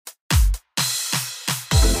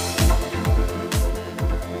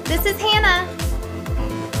This is Hannah.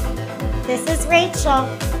 This is Rachel.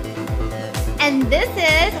 And this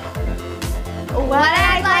is What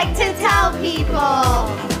I'd Like to Tell People.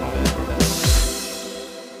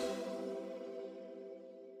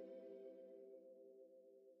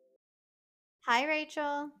 Hi,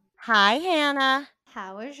 Rachel. Hi, Hannah.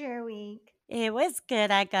 How was your week? It was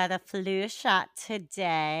good. I got a flu shot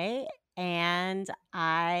today, and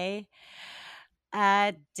I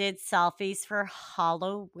did selfies for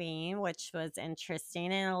Halloween, which was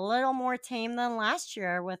interesting and a little more tame than last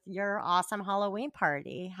year with your awesome Halloween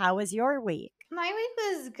party. How was your week? My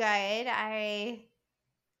week was good. I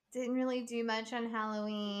didn't really do much on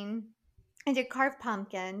Halloween. I did carve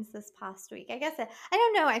pumpkins this past week. I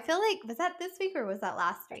don't know. I feel like, was that this week or was that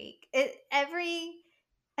last week? I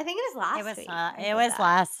think it was last week. It was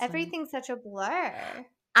last. Everything's such a blur.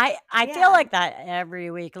 I Yeah. feel like that every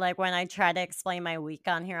week. Like when I try to explain my week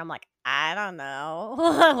on here, I'm like, I don't know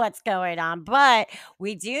what's going on. But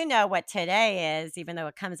we do know what today is, even though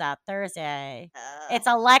it comes out Thursday. It's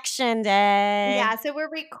election day. Yeah, so we're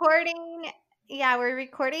recording. Yeah, we're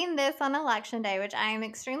recording this on election day, which I am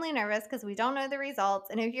extremely nervous because we don't know the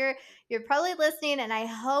results. And if you're probably listening, and I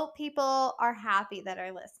hope people are happy that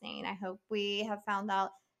are listening. I hope we have found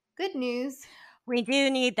out good news. We do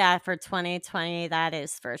need that for 2020, that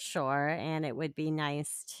is for sure, and it would be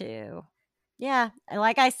nice to. Yeah,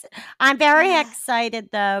 like I'm very excited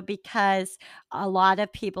though because a lot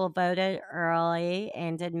of people voted early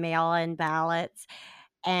and did mail-in ballots,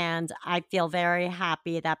 and I feel very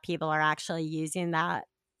happy that people are actually using that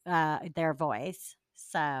their voice.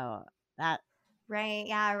 So that Right,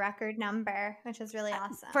 yeah, a record number, which is really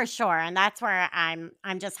awesome. for sure, and that's where I'm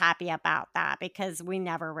just happy about that because we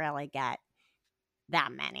never really get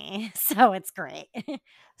that many. So it's great.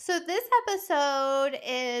 So this episode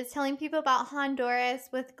is telling people about Honduras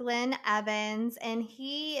with Glenn Evans, and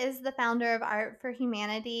he is the founder of Art for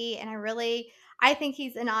Humanity, and I think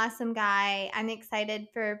he's an awesome guy. I'm excited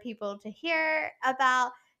for people to hear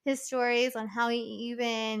about his stories on how he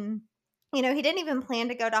even, he didn't even plan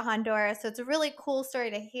to go to Honduras. So it's a really cool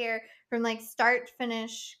story to hear from like start to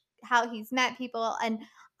finish how he's met people. And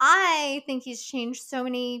I think he's changed so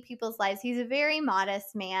many people's lives. He's a very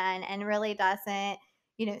modest man and really doesn't,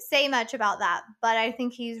 say much about that. But I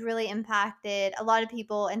think he's really impacted a lot of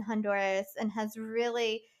people in Honduras and has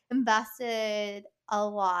really invested a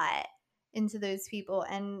lot into those people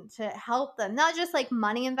and to help them. Not just like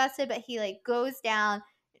money invested, but he like goes down,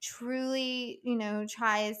 truly,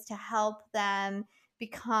 tries to help them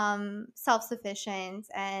become self-sufficient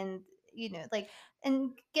and,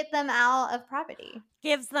 and get them out of poverty.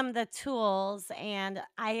 Gives them the tools, and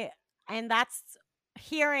that's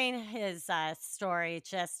hearing his story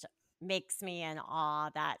just makes me in awe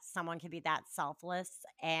that someone can be that selfless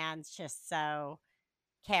and just so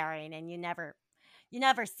caring, and you never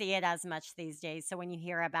see it as much these days. So when you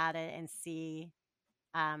hear about it and see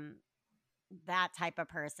um that type of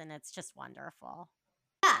person, it's just wonderful.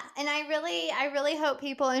 Yeah, and I really hope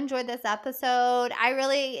people enjoyed this episode. I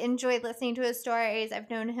really enjoyed listening to his stories. I've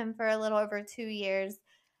known him for a little over 2 years,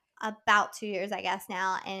 about 2 years, I guess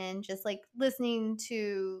now, and just like listening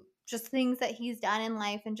to just things that he's done in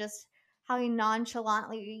life and just how he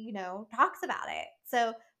nonchalantly, talks about it.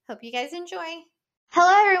 So hope you guys enjoy.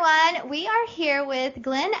 Hello, everyone. We are here with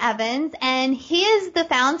Glenn Evans, and he is the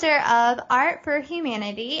founder of Art for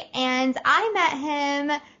Humanity. And I met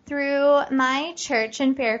him through my church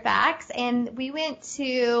in Fairfax, and we went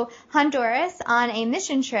to Honduras on a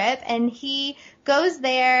mission trip, and he goes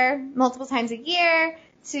there multiple times a year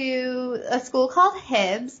to a school called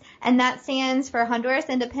HIBS, and that stands for Honduras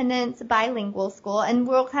Independence Bilingual School. And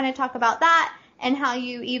we'll kind of talk about that and how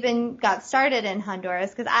you even got started in Honduras,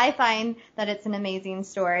 because I find that it's an amazing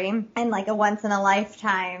story and like a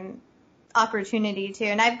once-in-a-lifetime opportunity too.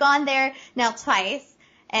 And I've gone there now twice,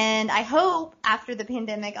 and I hope after the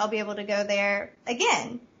pandemic I'll be able to go there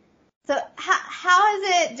again. So how is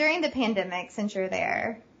it during the pandemic since you're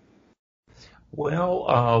there?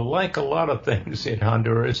 Well, like a lot of things in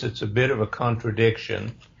Honduras, it's a bit of a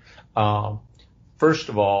contradiction. First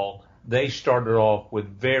of all, they started off with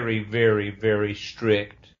very, very, very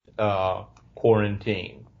strict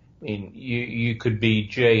quarantine. I mean, you could be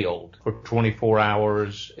jailed for 24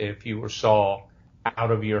 hours if you were saw out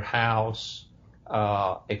of your house,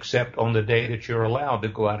 except on the day that you're allowed to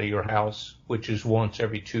go out of your house, which is once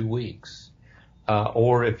every 2 weeks,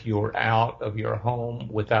 or if you're out of your home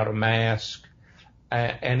without a mask.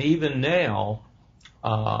 And even now,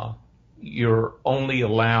 you're only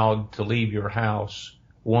allowed to leave your house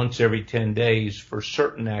once every 10 days for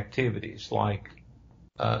certain activities like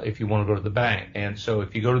if you want to go to the bank. And so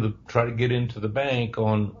if you try to get into the bank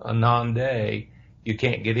on a non-day, you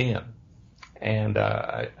can't get in. And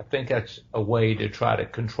I think that's a way to try to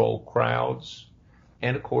control crowds.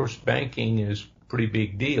 And of course, banking is a pretty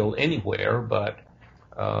big deal anywhere, but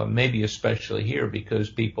maybe especially here because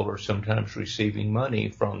people are sometimes receiving money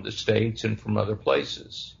from the States and from other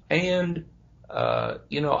places. And,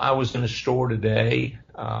 I was in a store today,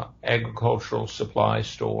 agricultural supply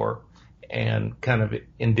store, and kind of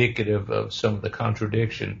indicative of some of the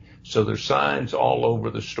contradiction. So there's signs all over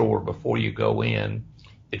the store before you go in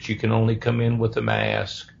that you can only come in with a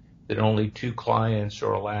mask, that only 2 clients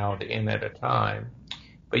are allowed in at a time.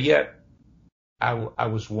 But yet, I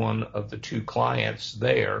was one of the 2 clients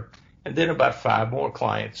there, and then about 5 more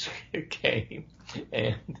clients came,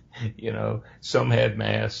 and, some had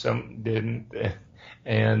masks, some didn't,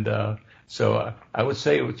 and so I would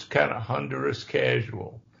say it was kind of Honduras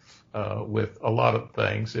casual with a lot of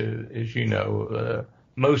things. As you know,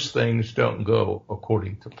 most things don't go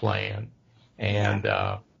according to plan, and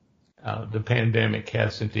the pandemic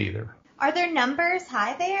hasn't either. Are their numbers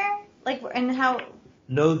high there? And how?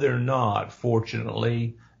 No, they're not,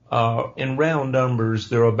 fortunately. In round numbers,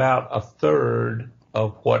 they're about a third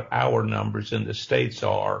of what our numbers in the States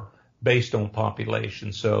are based on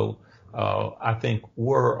population. So I think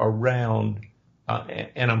we're around,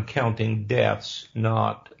 and I'm counting deaths,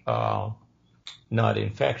 not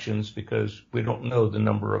infections, because we don't know the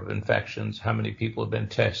number of infections, how many people have been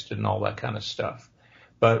tested and all that kind of stuff.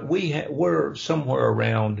 But we're somewhere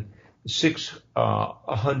around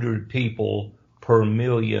 600 people per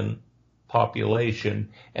million population,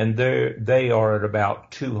 and they are at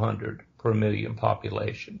about 200 per million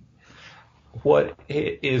population. What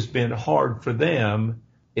has been hard for them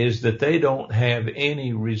is that they don't have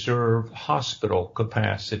any reserve hospital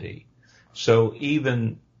capacity. So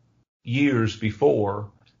even years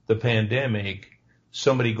before the pandemic,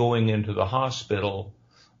 somebody going into the hospital,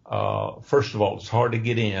 first of all, it's hard to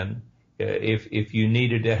get in. If you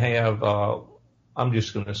needed to have, I'm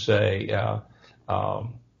just going to say,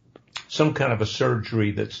 some kind of a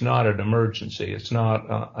surgery that's not an emergency, it's not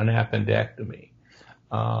an appendectomy,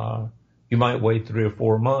 you might wait 3 or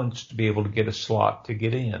 4 months to be able to get a slot to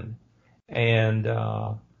get in. And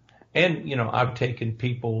I've taken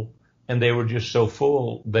people, and they were just so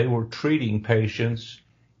full, they were treating patients,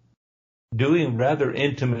 doing rather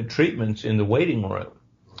intimate treatments in the waiting room.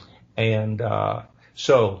 And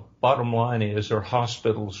so bottom line is our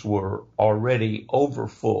hospitals were already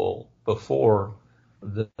overfull before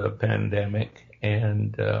the pandemic,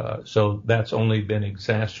 and so that's only been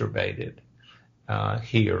exacerbated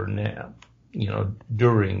here now,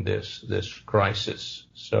 during this crisis.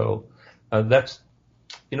 So that's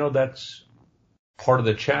part of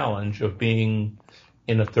the challenge of being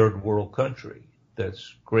in a third world country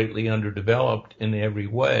that's greatly underdeveloped in every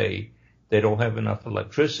way. They don't have enough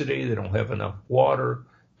electricity, they don't have enough water,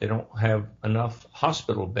 they don't have enough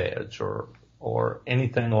hospital beds or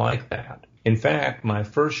anything like that. In fact, my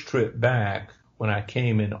first trip back, when I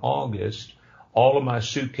came in August, all of my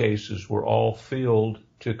suitcases were all filled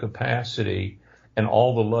to capacity, and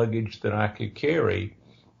all the luggage that I could carry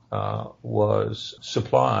was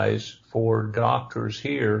supplies for doctors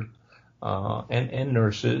here and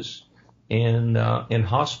nurses in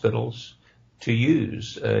hospitals to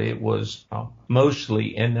use. It was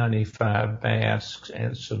mostly N95 masks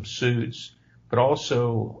and some suits, but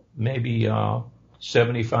also maybe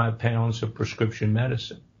 75 pounds of prescription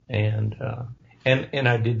medicine. And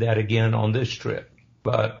I did that again on this trip.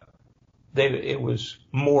 But it was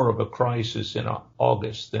more of a crisis in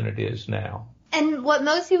August than it is now. And what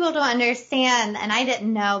most people don't understand, and I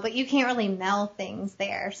didn't know, but you can't really mail things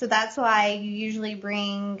there. So that's why you usually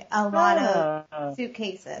bring a lot of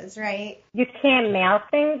suitcases, right? You can't mail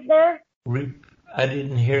things there? I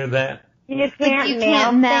didn't hear that. You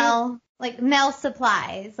can't mail mail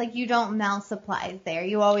supplies. Like, you don't mail supplies there.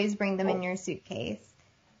 You always bring them in your suitcase.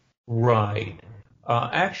 Right.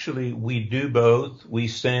 Actually, we do both. We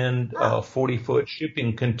send 40-foot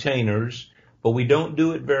shipping containers, but we don't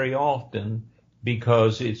do it very often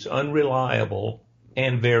because it's unreliable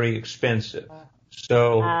and very expensive.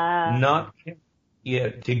 So to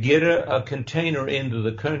get a container into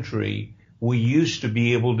the country, we used to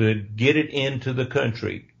be able to get it into the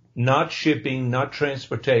country. Not shipping, not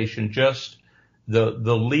transportation, just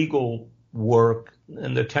the legal work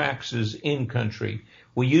and the taxes in country.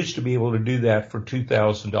 We used to be able to do that for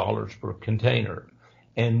 $2,000 per container,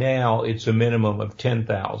 and now it's a minimum of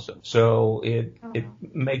 $10,000. So it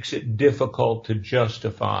makes it difficult to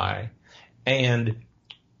justify, and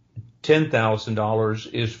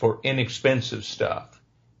 $10,000 is for inexpensive stuff.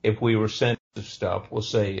 If we were sending stuff, we'll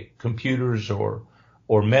say computers or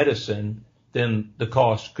medicine, then the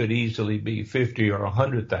cost could easily be 50 or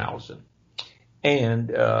 100,000.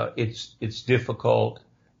 And it's difficult,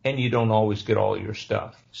 and you don't always get all your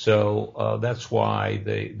stuff. So that's why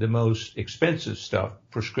the most expensive stuff,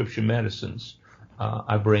 prescription medicines,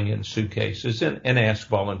 I bring in suitcases and ask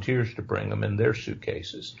volunteers to bring them in their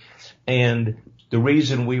suitcases. And the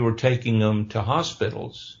reason we were taking them to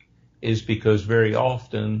hospitals is because very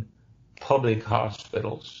often public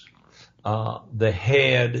hospitals, the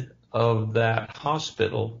head of that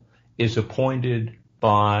hospital is appointed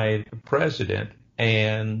by the president,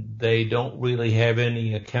 and they don't really have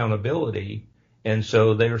any accountability, and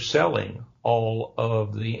so they're selling all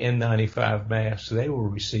of the N95 masks they were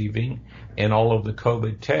receiving and all of the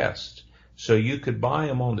COVID tests. So you could buy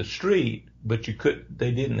them on the street, but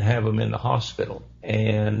they didn't have them in the hospital.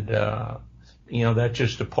 And, that's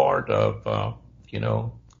just a part of,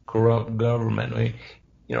 corrupt government. I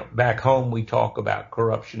mean, back home we talk about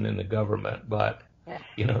corruption in the government, but,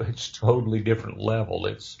 it's totally different level.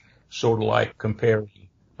 It's sort of like comparing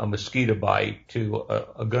a mosquito bite to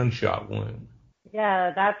a gunshot wound.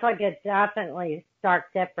 Yeah, that's like a definitely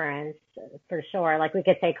stark difference for sure. Like we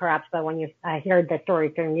could say corrupt, but when I heard the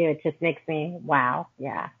story from you, it just makes me wow.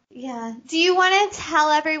 Yeah. Yeah. Do you want to tell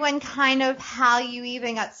everyone kind of how you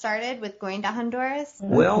even got started with going to Honduras?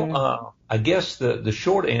 Well, I guess the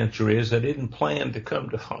short answer is I didn't plan to come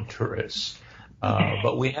to Honduras,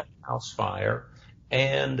 but we had a house fire,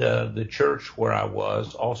 and the church where I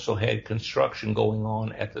was also had construction going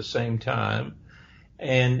on at the same time.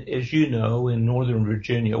 And as you know, in Northern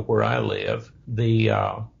Virginia, where I live,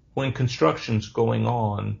 when construction's going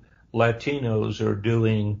on, Latinos are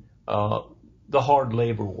doing the hard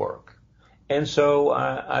labor work. And so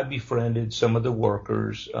I befriended some of the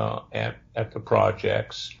workers at the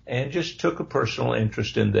projects and just took a personal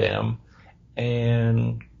interest in them,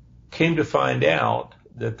 and came to find out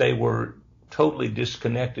that they were totally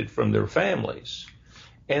disconnected from their families.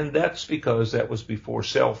 And that's because that was before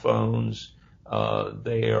cell phones.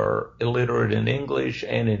 They are illiterate in English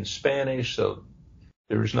and in Spanish, so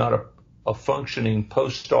there's not a functioning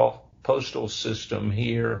postal system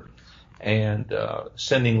here, and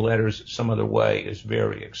sending letters some other way is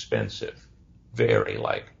very expensive. Very.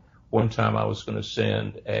 Like one time I was going to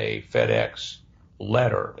send a FedEx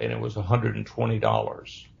letter, and it was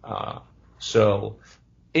 $120. So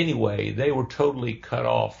anyway, they were totally cut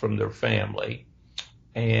off from their family,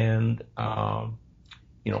 and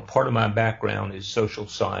part of my background is social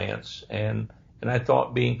science, and I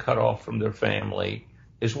thought being cut off from their family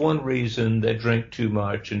is one reason they drink too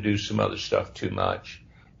much and do some other stuff too much.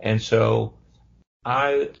 And so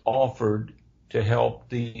I offered to help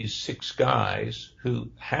these 6 guys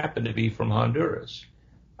who happened to be from Honduras.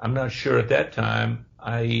 I'm not sure at that time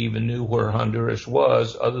I even knew where Honduras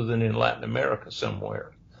was, other than in Latin America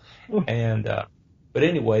somewhere. And but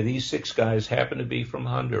anyway, these 6 guys happened to be from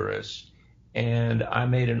Honduras, and I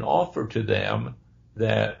made an offer to them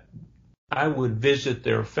that I would visit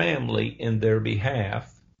their family in their behalf.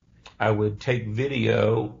 I would take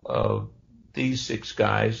video of these 6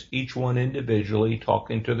 guys, each one individually,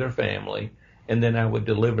 talking to their family, and then I would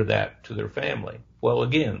deliver that to their family. Well,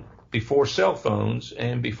 again, before cell phones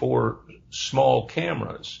and before small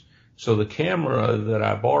cameras. So the camera that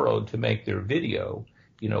I borrowed to make their video,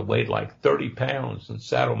 weighed like 30 pounds and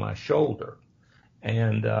sat on my shoulder.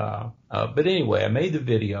 And, but anyway, I made the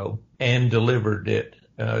video and delivered it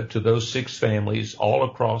to those 6 families all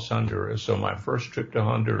across Honduras. So my first trip to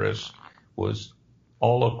Honduras was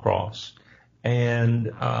all across.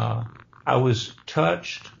 And I was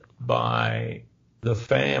touched by the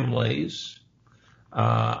families.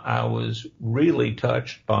 I was really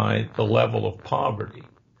touched by the level of poverty.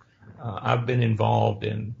 I've been involved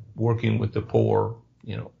in working with the poor,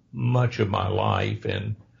 much of my life.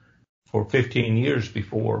 And for 15 years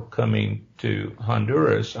before coming to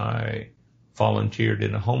Honduras, I volunteered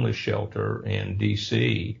in a homeless shelter in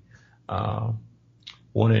D.C.,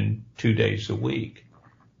 1 and 2 days a week.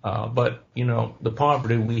 But, the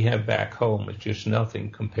poverty we have back home is just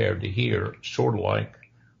nothing compared to here. Sort of like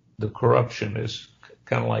the corruption is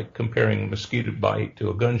kind of like comparing a mosquito bite to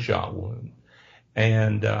a gunshot wound.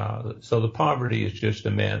 And so the poverty is just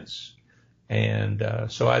immense. And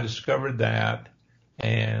so I discovered that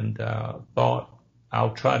and thought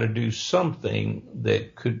I'll try to do something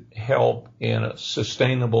that could help in a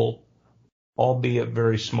sustainable, albeit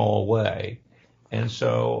very small way. And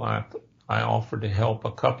so I offered to help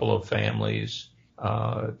a couple of families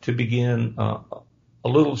to begin a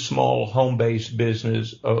little small home-based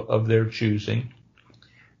business of their choosing.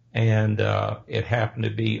 And it happened to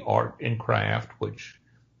be art and craft, which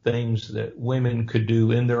things that women could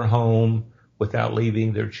do in their home without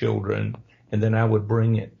leaving their children. And then I would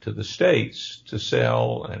bring it to the States to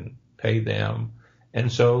sell and pay them.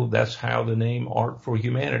 And so that's how the name Art for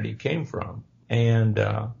Humanity came from. And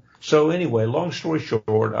so anyway, long story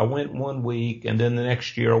short, I went 1 week, and then the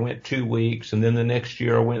next year I went 2 weeks, and then the next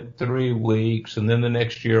year I went 3 weeks, and then the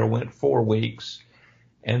next year I went 4 weeks.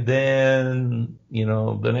 And then,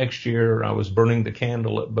 the next year I was burning the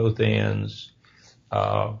candle at both ends.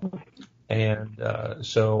 So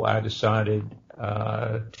I decided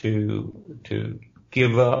to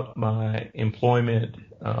give up my employment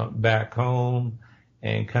back home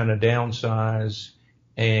and kind of downsize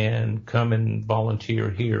and come and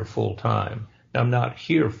volunteer here full time. Now, I'm not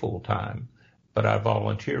here full time, but I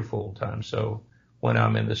volunteer full time. So when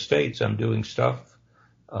I'm in the States, I'm doing stuff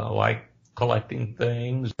like collecting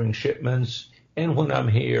things, doing shipments, and when I'm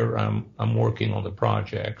here, I'm working on the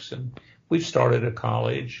projects. And we've started a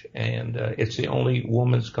college, and it's the only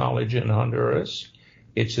women's college in Honduras.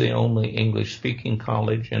 It's the only English-speaking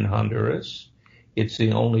college in Honduras. It's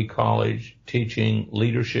the only college teaching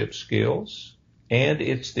leadership skills, and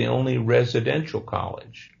it's the only residential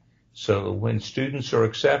college. So when students are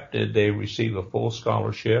accepted, they receive a full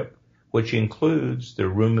scholarship, which includes their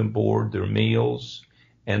room and board, their meals,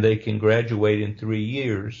 and they can graduate in 3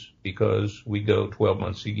 years because we go 12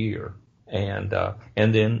 months a year. And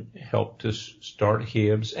then help to start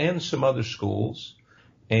Hibbs and some other schools.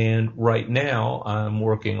 And right now I'm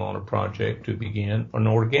working on a project to begin an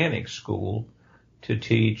organic school to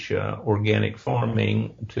teach organic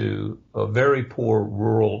farming to very poor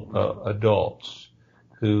rural adults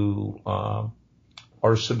who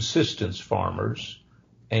are subsistence farmers.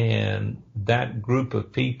 And that group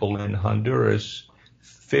of people in Honduras,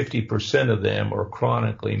 50% of them are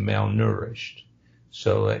chronically malnourished.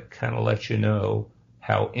 So that kind of lets you know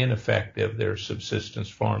how ineffective their subsistence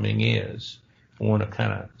farming is. I want to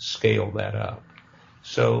kind of scale that up.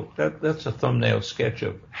 So that's a thumbnail sketch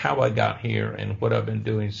of how I got here and what I've been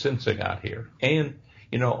doing since I got here. And,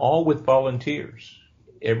 all with volunteers.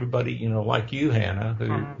 Everybody, like you, Hannah,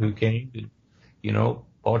 who came,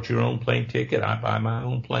 bought your own plane ticket. I buy my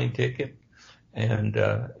own plane ticket. And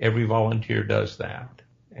every volunteer does that.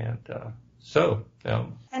 And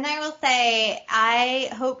and I will say,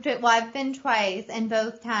 I've been twice, and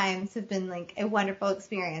both times have been like a wonderful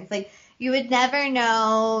experience. Like, you would never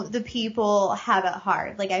know the people have it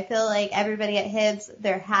hard. Like, I feel like everybody at Hibbs,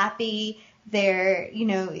 they're happy, they're,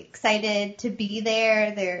 excited to be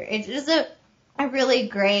there. It's just a really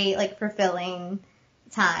great, like, fulfilling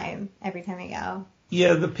time every time I go.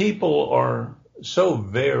 Yeah, the people are so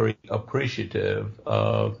very appreciative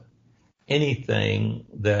of anything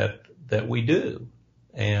that we do.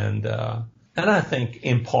 And I think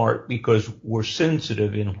in part because we're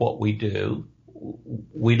sensitive in what we do,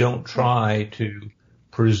 we don't try to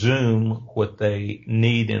presume what they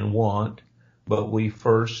need and want, but we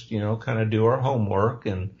first, kind of do our homework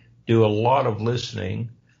and do a lot of listening,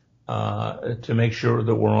 to make sure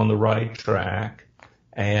that we're on the right track.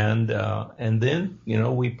 And then,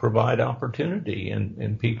 we provide opportunity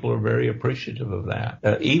and people are very appreciative of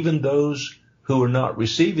that. Even those who are not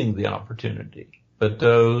receiving the opportunity, but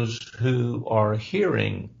those who are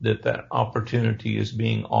hearing that opportunity is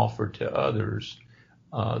being offered to others,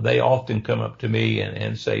 they often come up to me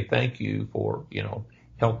and say, thank you for,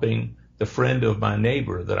 helping the friend of my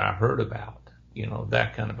neighbor that I heard about,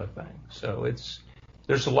 that kind of a thing. So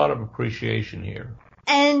there's a lot of appreciation here.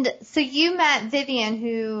 And so you met Vivian,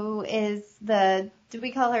 who is do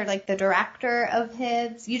we call her like the director of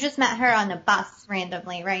Hibbs? You just met her on a bus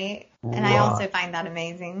randomly, right? And I also find that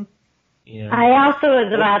amazing. Yeah. I also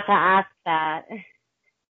was about to ask that.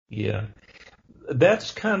 Yeah.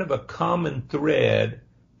 That's kind of a common thread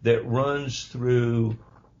that runs through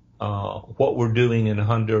what we're doing in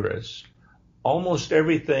Honduras. Almost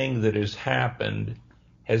everything that has happened,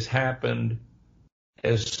 as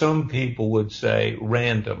some people would say,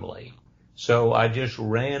 randomly. So I just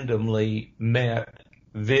randomly met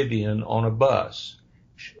Vivian on a bus.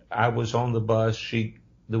 I was on the bus.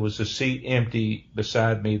 There was a seat empty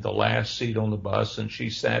beside me, the last seat on the bus, and she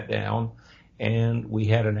sat down, and we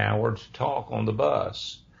had an hour to talk on the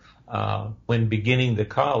bus. When beginning the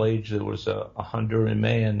college, there was a Honduran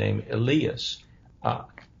man named Elias.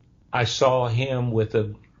 I saw him with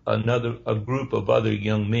a group of other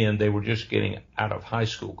young men. They were just getting out of high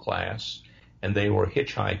school class, and they were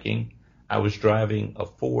hitchhiking. I was driving a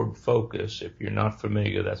Ford Focus. If you're not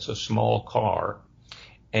familiar, that's a small car.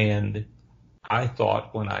 And I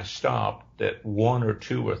thought when I stopped that 1 or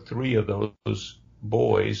 2 or 3 of those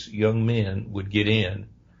boys, young men, would get in.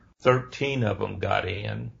 13 of them got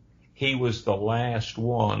in. he was the last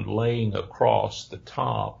one laying across the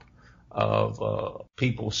top of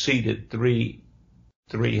people seated three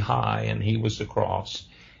high, and he was across.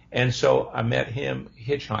 And so I met him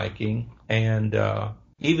hitchhiking, and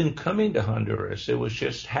even coming to Honduras, it was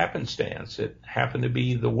just happenstance. It happened to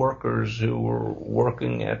be the workers who were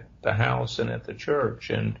working at the house and at the church,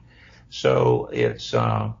 and so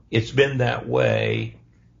it's been that way,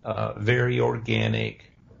 very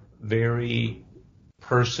organic, very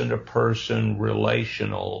person-to-person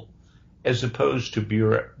relational, as opposed to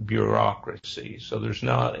bureaucracy. So there's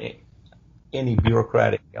not any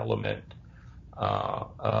bureaucratic element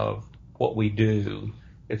of what we do.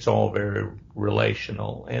 It's all very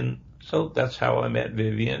relational, and so that's how I met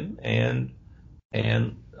Vivian, and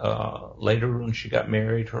later when she got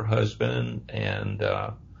married, her husband and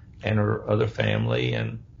her other family,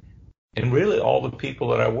 and really all the people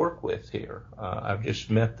that I work with here. I've just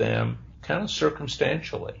met them kind of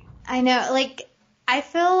circumstantially. I know, like, I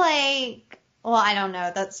feel like, well, I don't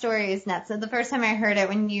know, that story is nuts. So the first time I heard it,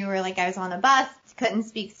 when you were like, I was on a bus, couldn't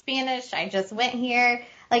speak Spanish, I just went here.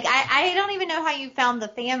 Like, I don't even know how you found the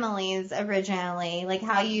families originally, like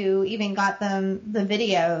how you even got them the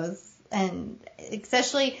videos, and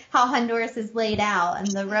especially how Honduras is laid out and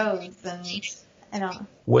the roads, and I don't know.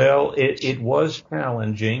 Well, it was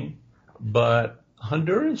challenging, but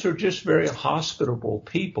Hondurans are just very hospitable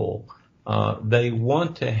people. They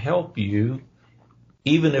want to help you,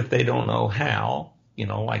 even if they don't know how,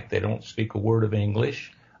 like they don't speak a word of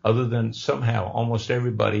English, other than somehow almost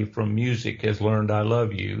everybody from music has learned I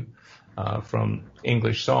Love You from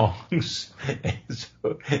English songs.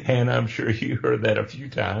 And I'm sure you heard that a few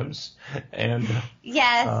times. And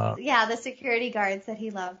yes, the security guard said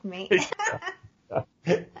he loved me.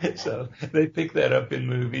 So they pick that up in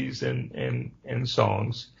movies and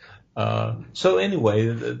songs. So anyway,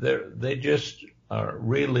 they just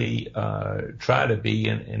really try to be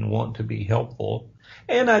and want to be helpful.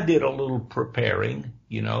 And I did a little preparing,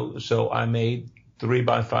 so I made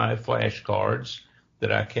 3x5 flashcards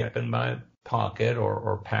that I kept in my pocket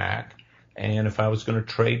or pack. And if I was going to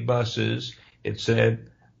trade buses, it said,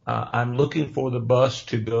 I'm looking for the bus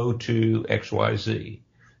to go to XYZ.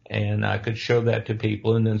 And I could show that to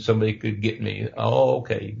people, and then somebody could get me,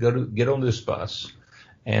 okay, get on this bus.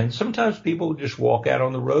 And sometimes people would just walk out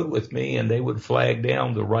on the road with me, and they would flag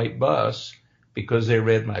down the right bus because they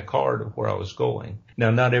read my card of where I was going. Now,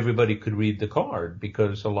 not everybody could read the card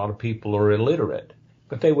because a lot of people are illiterate,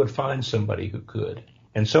 but they would find somebody who could.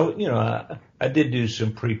 And so, I did do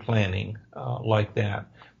some pre-planning like that.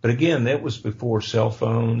 But again, that was before cell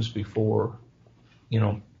phones, before,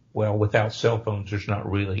 without cell phones, there's not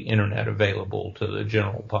really internet available to the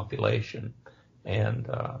general population. And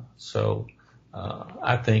so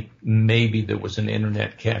I think maybe there was an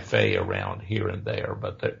internet cafe around here and there,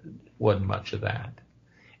 but there wasn't much of that.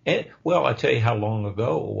 And, I tell you how long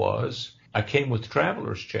ago it was. I came with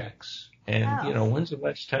traveler's checks. And, when's the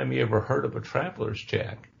last time you ever heard of a traveler's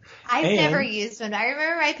check? I've never used one. I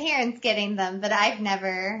remember my parents getting them, but I've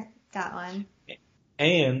never got one.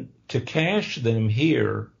 And to cash them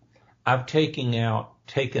here, I've taken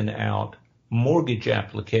out mortgage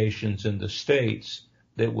applications in the States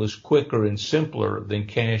that was quicker and simpler than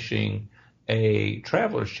cashing a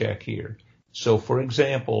traveler's check here. So, for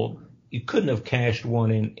example, you couldn't have cashed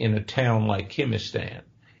one in a town like Kimistan.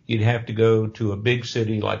 You'd have to go to a big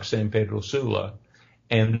city like San Pedro Sula,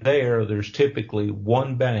 and there's typically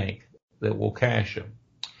one bank that will cash them,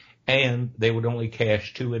 and they would only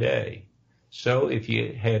cash 2 a day. So if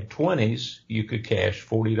you had 20s, you could cash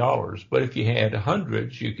 $40, but if you had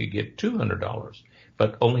hundreds, you could get $200,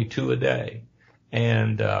 but only 2 a day.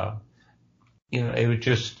 And it would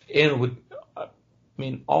just,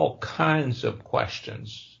 all kinds of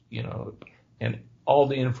questions, and all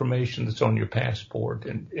the information that's on your passport,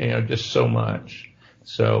 and just so much.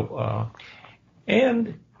 So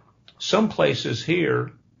and some places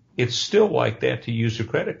here, it's still like that to use a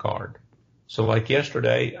credit card. So like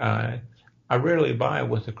yesterday, I rarely buy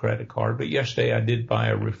with a credit card, but yesterday I did buy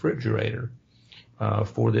a refrigerator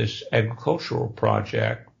for this agricultural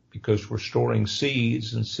project because we're storing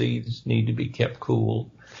seeds, and seeds need to be kept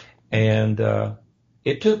cool. And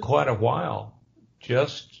it took quite a while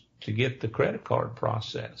just to get the credit card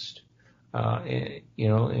processed,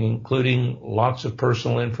 including lots of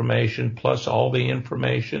personal information plus all the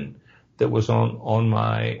information that was on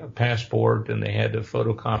my passport, and they had to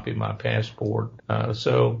photocopy my passport.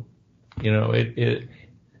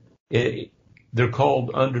 They're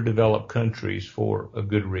called underdeveloped countries for a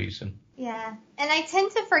good reason. Yeah. And I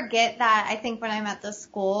tend to forget that, I think, when I'm at the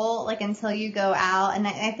school, like until you go out. And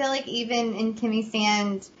I feel like even in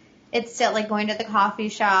Kimistan, it's still like going to the coffee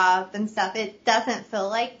shop and stuff. It doesn't feel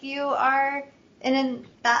like you are in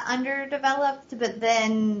that underdeveloped, but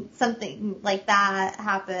then something like that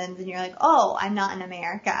happens and you're like, oh, I'm not in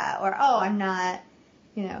America, or oh, I'm not,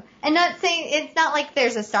 and not saying it's not like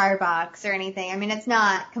there's a Starbucks or anything. I mean, it's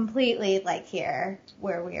not completely like here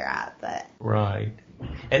where we're at, but. Right.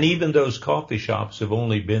 And even those coffee shops have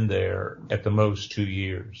only been there at the most 2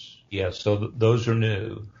 years. Yes, so those are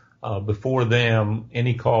new. Before them,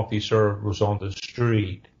 any coffee served was on the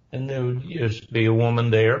street, and there would just be a woman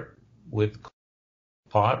there with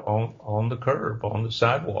pot on the curb, on the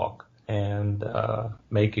sidewalk, and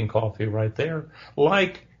making coffee right there.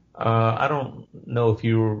 Like, I don't know if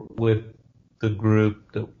you were with the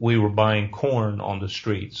group that we were buying corn on the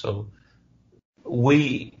street. So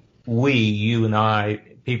you and I,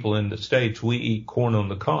 people in the States, we eat corn on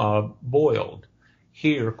the cob boiled.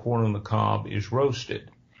 Here, corn on the cob is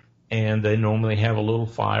roasted. And they normally have a little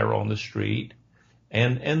fire on the street.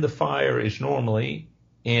 And the fire is normally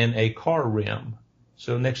in a car rim.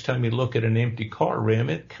 So next time you look at an empty car rim,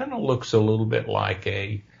 it kind of looks a little bit like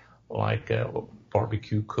a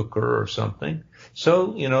barbecue cooker or something.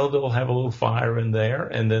 So, they'll have a little fire in there,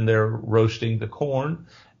 and then they're roasting the corn,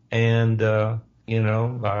 and, I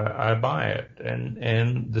buy it.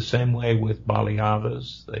 And the same way with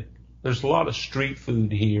baleadas. There's a lot of street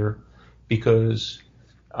food here because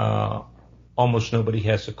almost nobody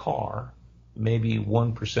has a car, maybe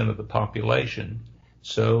 1% of the population.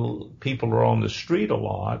 So people are on the street a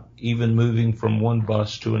lot, even moving from one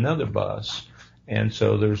bus to another bus. And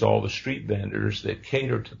so there's all the street vendors that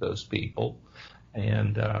cater to those people.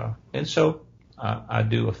 And so I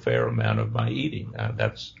do a fair amount of my eating.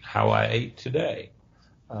 That's how I ate today,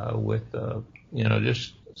 with,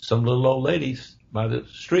 just some little old ladies by the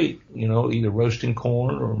street, either roasting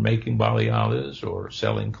corn or making baleadas or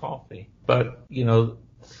selling coffee. But, they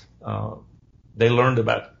learned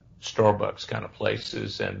about Starbucks kind of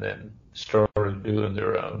places and then started doing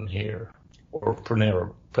their own here, or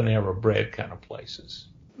Panera Bread kind of places.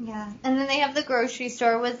 Yeah. And then they have the grocery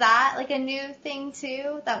store. Was that like a new thing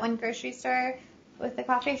too? That one grocery store with the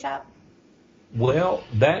coffee shop? Well,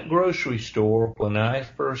 that grocery store, when I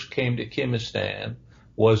first came to Kemistan,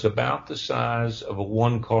 was about the size of a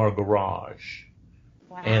one-car garage.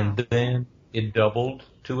 Wow. And then it doubled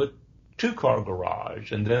to a two-car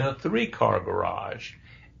garage, and then a three-car garage.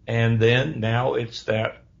 And then now it's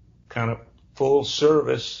that kind of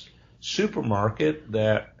full-service supermarket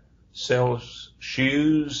that sells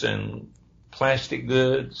shoes and plastic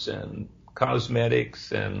goods and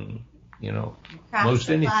cosmetics and, Craft most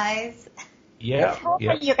supplies. anything. Yeah. It's cool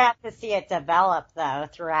that you got to see it develop, though,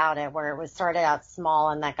 throughout it, where it was started out small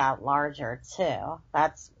and that got larger, too.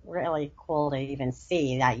 That's really cool to even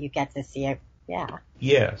see that you get to see it. Yeah.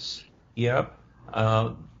 Yes. Yep.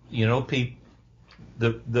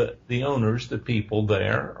 The owners, the people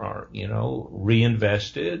there are,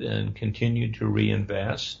 reinvested and continue to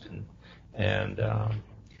reinvest, and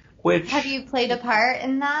which Have you played a part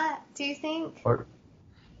in that, do you think? Or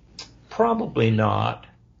probably not,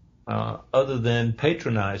 other than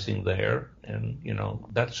patronizing there and,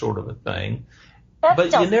 that sort of a thing.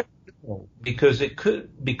 But you never know, because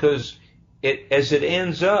as it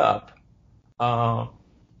ends up,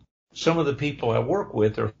 some of the people I work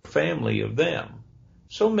with are family of them.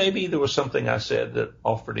 So maybe there was something I said that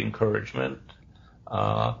offered encouragement.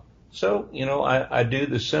 So, I do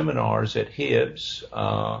the seminars at Hibbs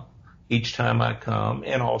each time I come,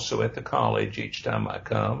 and also at the college each time I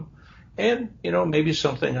come. And, maybe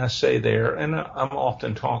something I say there, and I'm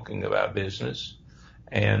often talking about business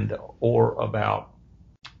or about,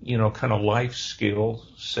 kind of life skill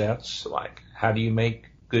sets, like how do you make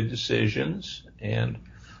good decisions, and,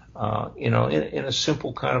 in a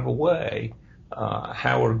simple kind of a way,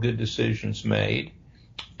 how are good decisions made?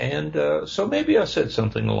 And so maybe I said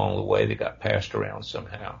something along the way that got passed around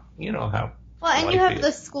somehow. How. Well, and you have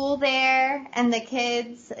the school there, and the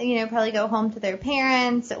kids, probably go home to their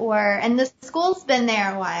parents, and the school's been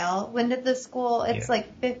there a while. When did the school? It's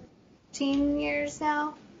like 15 years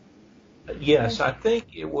now. Yes, I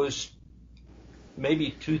think it was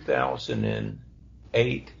maybe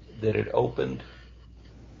 2008 that it opened.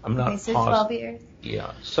 I'm not so positive. 12 years.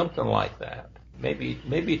 Yeah, something like that.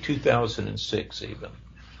 Maybe 2006 even.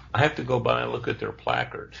 I have to go by and look at their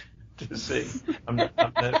placard to see. I'm not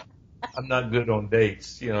good on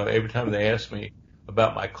dates. Every time they ask me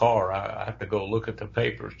about my car. I have to go look at the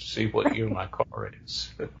papers to see what year my car is.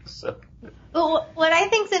 So, But what I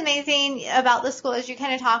think is amazing about the school is you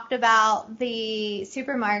kind of talked about the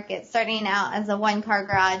supermarket starting out as a 1-car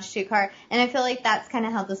garage, 2-car, and I feel like that's kind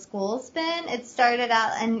of how the school's been. It started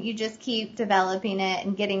out and you just keep developing it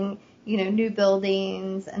and getting, new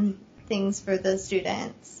buildings and things for the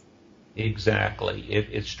students. exactly.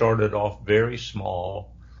 It started off very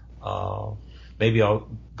small. Maybe I'll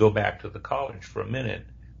go back to the college for a minute.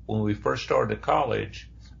 When we first started college,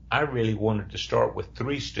 I really wanted to start with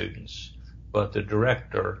 3 students, but the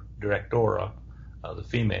directora, the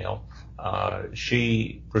female,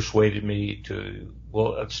 she persuaded me to,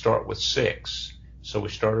 let's start with 6. So we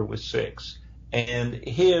started with 6. And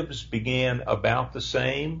Hibbs began about the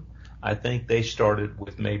same. I think they started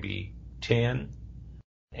with maybe 10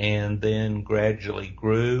 and then gradually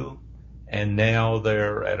grew. And now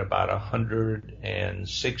they're at about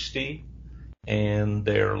 160, and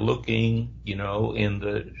they're looking,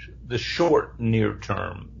 in the short near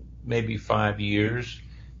term, maybe 5 years,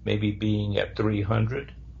 maybe being at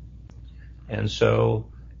 300. And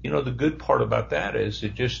so, the good part about that is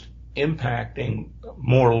it just impacting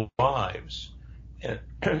more lives.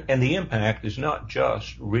 And the impact is not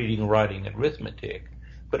just reading, writing, and arithmetic,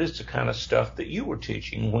 but it's the kind of stuff that you were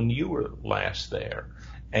teaching when you were last there.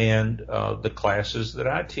 And the classes that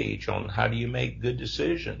I teach on how do you make good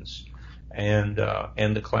decisions, and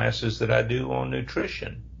the classes that I do on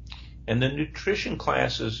nutrition. And the nutrition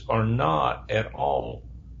classes are not at all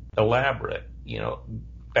elaborate.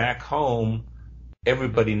 Back home,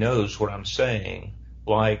 everybody knows what I'm saying.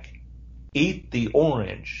 Like, eat the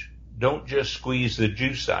orange. Don't just squeeze the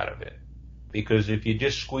juice out of it. Because if you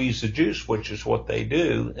just squeeze the juice, which is what they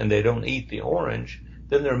do, and they don't eat the orange,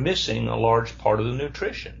 then they're missing a large part of the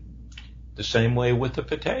nutrition. The same way with the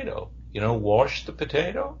potato. Wash the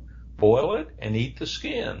potato, boil it, and eat the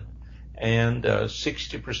skin. And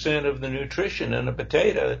 60% of the nutrition in a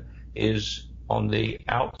potato is on the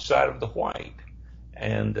outside of the white.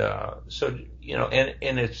 And so,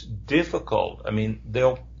 and it's difficult. I mean,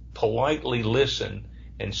 they'll politely listen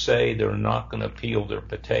and say they're not going to peel their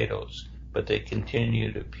potatoes, but they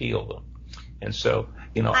continue to peel them. And so,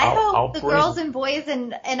 I hope the bring girls and boys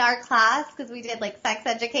in our class, because we did sex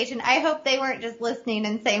education, I hope they weren't just listening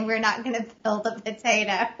and saying we're not going to peel the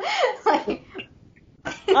potato.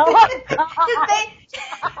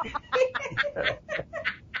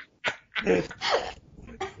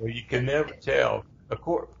 Well, you can never tell. Of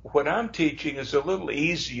course, what I'm teaching is a little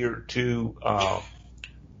easier to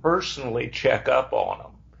personally check up on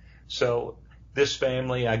them. So this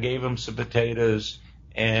family, I gave them some potatoes,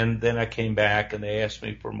 and then I came back and they asked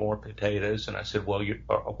me for more potatoes, and I said, well,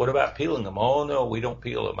 what about peeling them? Oh, no, we don't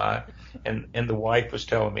peel them. And the wife was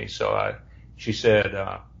telling me, she said,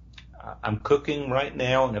 I'm cooking right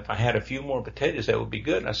now, and if I had a few more potatoes, that would be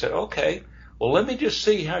good. And I said, okay, well, let me just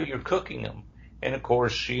see how you're cooking them. And, of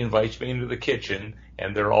course, she invites me into the kitchen,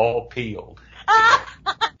 and they're all peeled.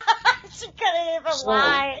 She couldn't even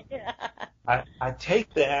lie. I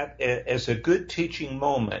take that as a good teaching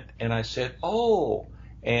moment, and I said, oh,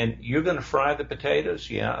 and you're going to fry the potatoes?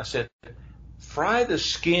 Yeah. I said, fry the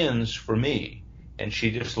skins for me. And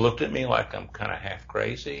she just looked at me like I'm kind of half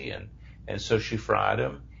crazy, and so she fried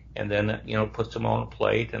them, and then, puts them on a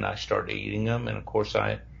plate, and I start eating them, and, of course,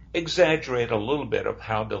 I exaggerate a little bit of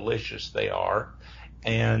how delicious they are.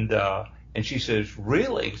 And she says,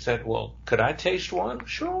 really? I said, well, could I taste one?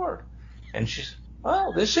 Sure. And she said,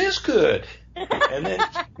 oh, this is good. And then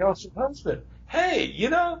she tells her husband, hey,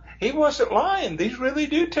 he wasn't lying. These really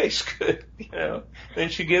do taste good. Then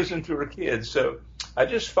she gives them to her kids. So I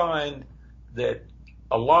just find that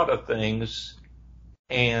a lot of things,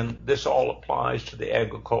 and this all applies to the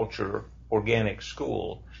agriculture organic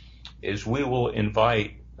school, is we will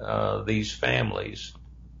invite these families,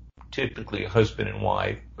 typically a husband and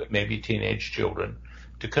wife, but maybe teenage children,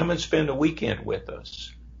 to come and spend a weekend with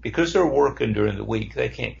us. Because they're working during the week, they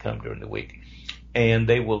can't come during the week. And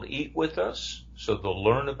they will eat with us, so they'll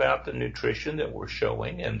learn about the nutrition that we're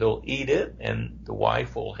showing, and they'll eat it, and the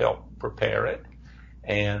wife will help prepare it,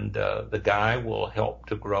 and the guy will help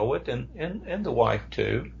to grow it, and the wife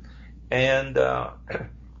too. And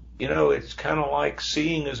it's kind of like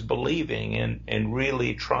seeing is believing, and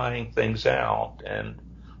really trying things out. And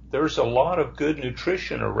there's a lot of good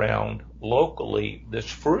nutrition around locally that's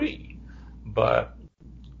free, but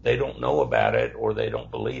they don't know about it or they don't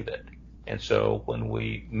believe it. And so when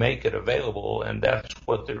we make it available, and that's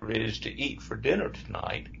what there is to eat for dinner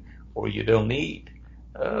tonight, or you don't eat,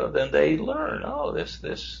 then they learn, oh, this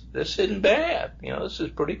isn't bad. This is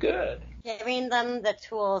pretty good. Giving them the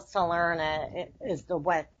tools to learn it is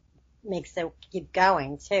what makes it keep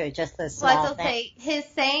going too. Just the Well, small I will thing. say his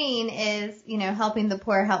saying is, helping the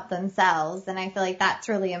poor help themselves. And I feel like that's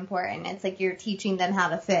really important. It's like you're teaching them how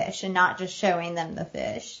to fish and not just showing them the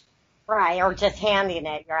fish. Right, or just handing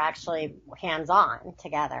it. You're actually hands-on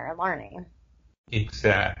together learning.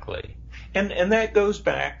 Exactly. And that goes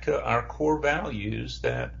back to our core values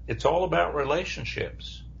that it's all about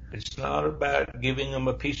relationships. It's not about giving them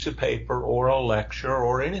a piece of paper or a lecture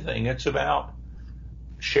or anything. It's about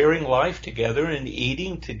sharing life together and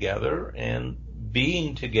eating together and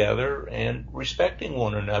being together and respecting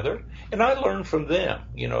one another. And I learn from them.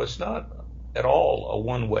 It's not at all a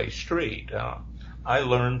one-way street. I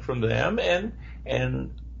learn from them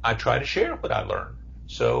and I try to share what I learn.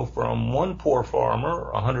 So from one poor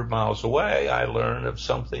farmer 100 miles away, I learn of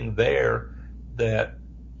something there that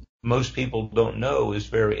most people don't know is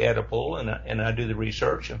very edible, and I do the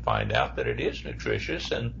research and find out that it is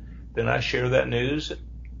nutritious, and then I share that news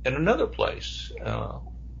in another place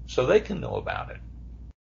so they can know about it.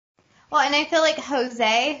 Well, and I feel like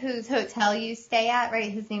Jose, whose hotel you stay at,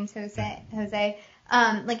 right? His name's Jose.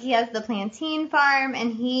 He has the plantain farm,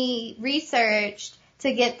 and he researched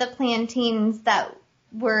to get the plantains that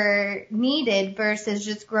were needed versus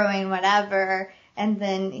just growing whatever. And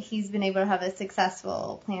then he's been able to have a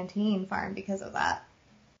successful plantain farm because of that.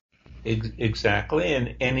 Exactly.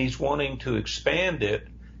 And he's wanting to expand it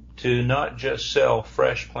to not just sell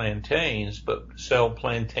fresh plantains, but sell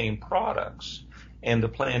plantain products. And the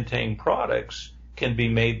plantain products can be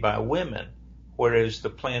made by women, whereas the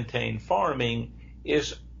plantain farming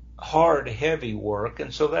is hard, heavy work.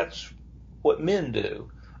 And so that's what men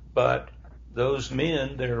do. But those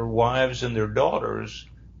men, their wives and their daughters,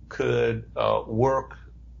 could work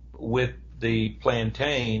with the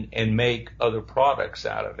plantain and make other products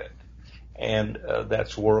out of it. And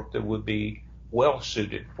that's work that would be well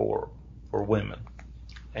suited for women.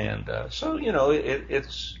 And so,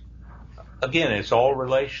 it's again, it's all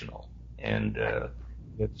relational, and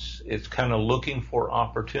it's kind of looking for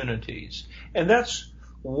opportunities. And that's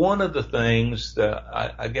one of the things that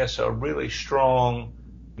I guess a really strong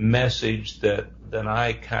message that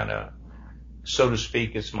I kind of, so to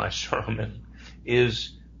speak, is my sermon,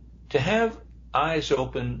 is to have eyes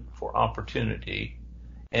open for opportunity.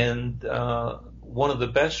 And one of the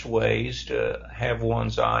best ways to have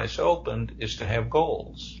one's eyes opened is to have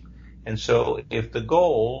goals. And so if the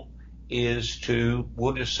goal is to,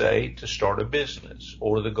 we'll just say, to start a business,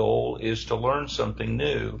 or the goal is to learn something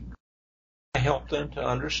new, I help them to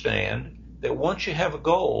understand that once you have a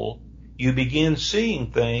goal, you begin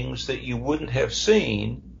seeing things that you wouldn't have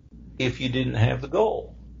seen if you didn't have the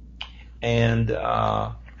goal. And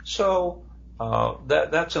so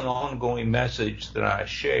that's an ongoing message that I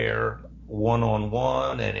share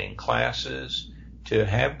one-on-one and in classes, to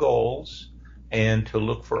have goals and to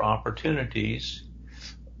look for opportunities,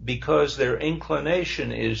 because their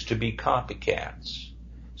inclination is to be copycats.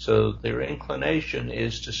 So their inclination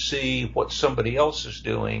is to see what somebody else is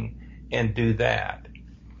doing and do that,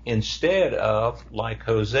 instead of, like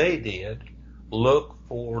Jose did, look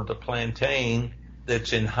for the plantain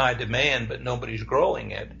that's in high demand but nobody's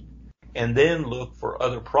growing it, and then look for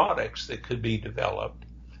other products that could be developed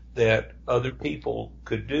that other people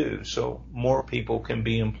could do, so more people can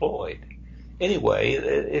be employed. Anyway,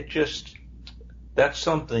 it just, that's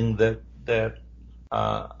something that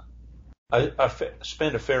I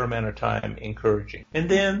spend a fair amount of time encouraging. And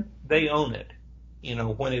then they own it.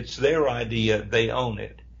 When it's their idea, they own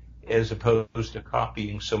it, as opposed to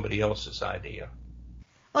copying somebody else's idea.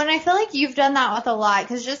 Well, and I feel like you've done that with a lot,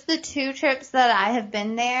 because just the 2 trips that I have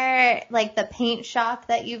been there, like the paint shop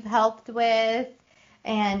that you've helped with,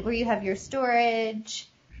 and where you have your storage.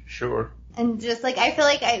 Sure. And just like, I feel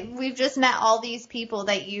like we've just met all these people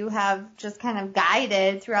that you have just kind of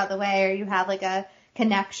guided throughout the way, or you have like a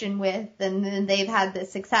connection with, and then they've had the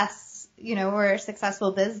success, or a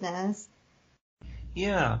successful business.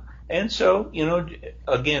 Yeah. And so,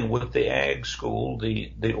 again, with the ag school,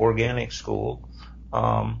 the organic school,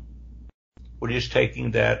 we're just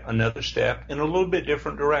taking that another step in a little bit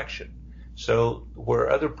different direction. So where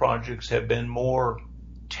other projects have been more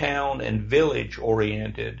town and village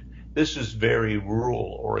oriented, this is very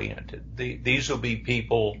rural oriented. These will be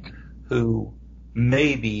people who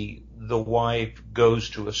maybe the wife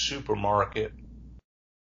goes to a supermarket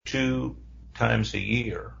 2 times a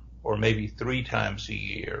year, or maybe 3 times a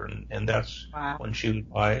year, and that's Wow. when she would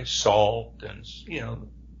buy salt and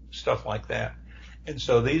stuff like that. And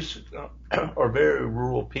so these are very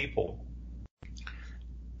rural people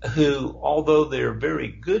who, although they're very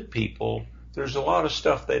good people, there's a lot of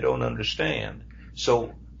stuff they don't understand.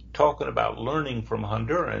 So talking about learning from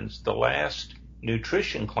Hondurans, the last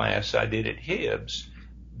nutrition class I did at Hibbs,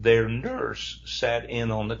 their nurse sat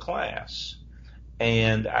in on the class,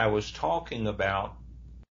 and I was talking about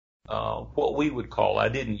what we would call, I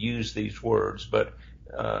didn't use these words, but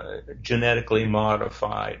genetically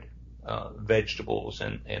modified vegetables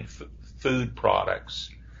and food products.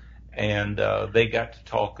 And they got to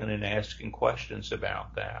talking and asking questions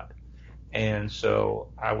about that. And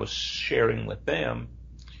so I was sharing with them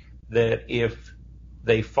that if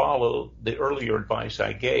they follow the earlier advice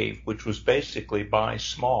I gave, which was basically buy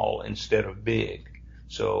small instead of big.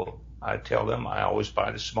 So I tell them I always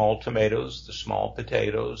buy the small tomatoes, the small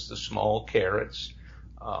potatoes, the small carrots.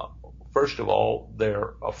 First of all,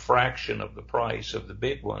 they're a fraction of the price of the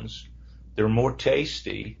big ones. They're more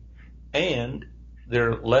tasty, and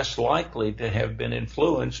they're less likely to have been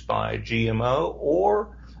influenced by GMO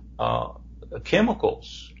or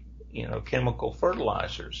chemicals, chemical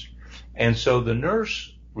fertilizers. And so the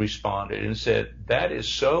nurse responded and said, that is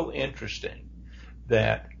so interesting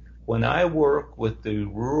that when I work with the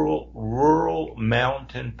rural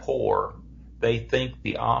mountain poor, they think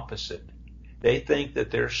the opposite. They think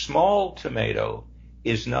that their small tomato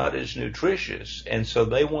is not as nutritious, and so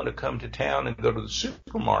they want to come to town and go to the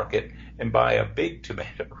supermarket and buy a big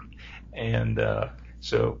tomato. And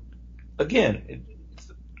so, again,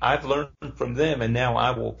 I've learned from them, and now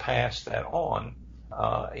I will pass that on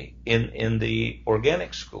in the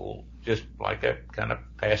organic school, just like I kind of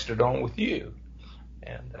passed it on with you.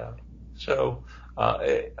 And so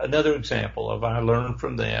another example of I learn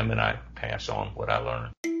from them, and I pass on what I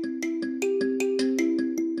learned.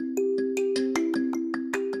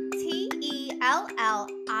 TELLINGPEOPLE.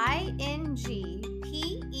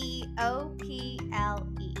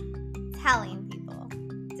 Telling people.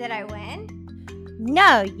 Did I win?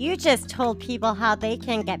 No, you just told people how they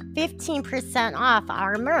can get 15% off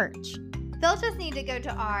our merch. They'll just need to go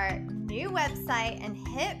to our new website and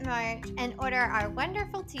hit merch and order our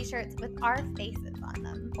wonderful t-shirts with our faces on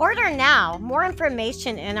them. Order now. More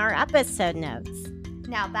information in our episode notes.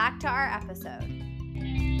 Now back to our episode.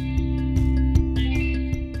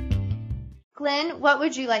 Glenn, what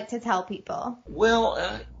would you like to tell people? Well,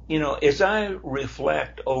 as I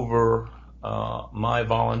reflect over my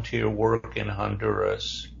volunteer work in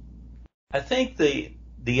Honduras, I think the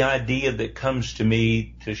idea that comes to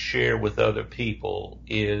me to share with other people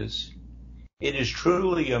is it is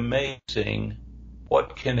truly amazing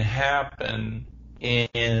what can happen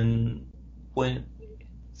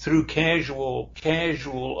through casual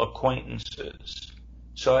acquaintances.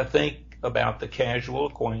 So I think about the casual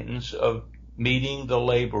acquaintance of meeting the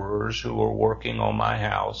laborers who are working on my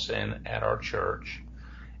house and at our church.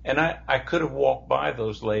 And I could have walked by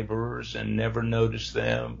those laborers and never noticed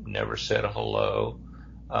them, never said a hello,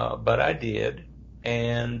 but I did.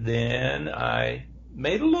 And then I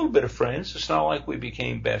made a little bit of friends. It's not like we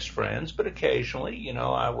became best friends, but occasionally,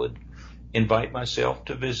 I would invite myself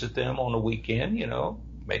to visit them on a weekend,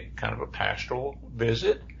 make kind of a pastoral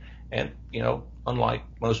visit. And, unlike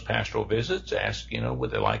most pastoral visits, ask,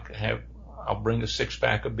 would they like to have, I'll bring a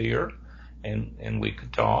 6-pack of beer and we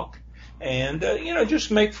could talk. And, just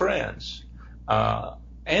make friends.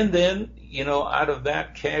 And then, out of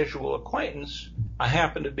that casual acquaintance, I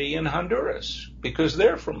happen to be in Honduras because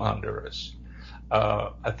they're from Honduras.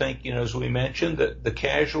 I think, as we mentioned, that the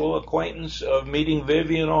casual acquaintance of meeting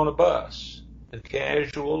Vivian on a bus, the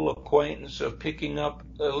casual acquaintance of picking up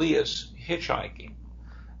Elias hitchhiking,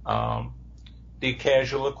 the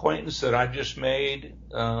casual acquaintance that I just made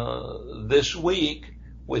this week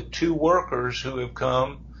with 2 workers who have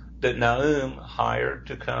come that Naum hired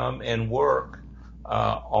to come and work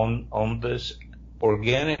on this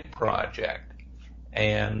organic project.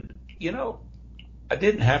 And, I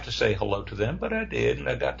didn't have to say hello to them, but I did, and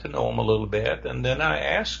I got to know them a little bit. And then I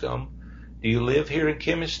asked them, do you live here in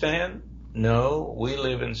Kimistan? No, we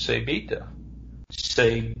live in Cebita.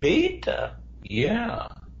 Cebita? Yeah.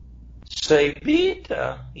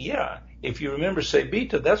 Cebita? Yeah. If you remember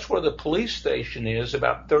Cebita, that's where the police station is,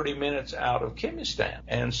 about 30 minutes out of Kimistan.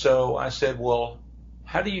 And so I said, well,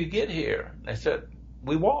 how do you get here? And they said,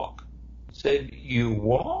 we walk. I said, you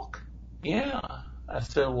walk? Yeah. I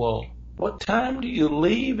said, well, what time do you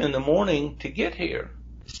leave in the morning to get here?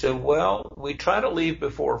 He said, well, we try to leave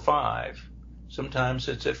before 5. Sometimes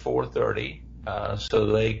it's at 4:30, so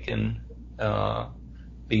they can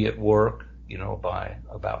be at work, by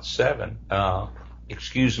about 7.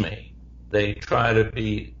 They try to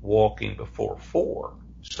be walking before 4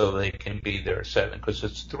 so they can be there at 7, because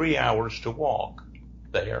it's 3 hours to walk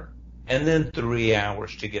there and then 3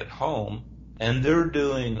 hours to get home. And they're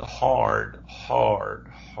doing hard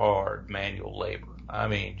manual labor. I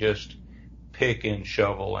mean, just pick and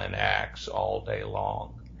shovel and axe all day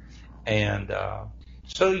long. And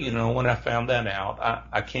so, when I found that out,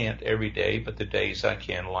 I can't every day, but the days I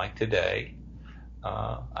can, like today,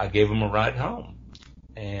 I gave them a ride home.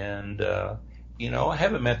 And, I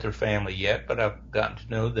haven't met their family yet, but I've gotten to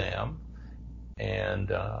know them.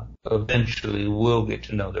 And eventually we'll get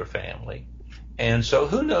to know their family. And so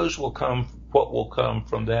who knows what will come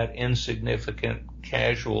from that insignificant,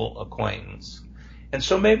 casual acquaintance. And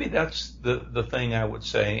so maybe that's the thing I would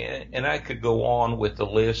say. And I could go on with the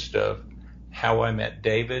list of how I met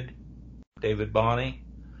David Bonney.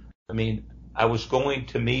 I mean, I was going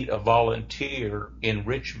to meet a volunteer in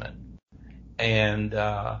Richmond, and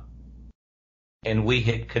we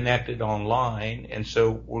had connected online, and so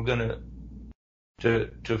we're going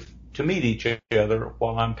to meet each other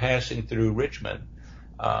while I'm passing through Richmond.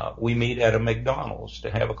 We meet at a McDonald's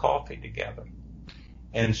to have a coffee together.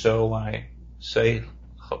 And so I say,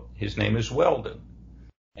 his name is Weldon.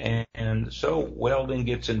 And so Weldon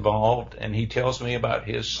gets involved, and he tells me about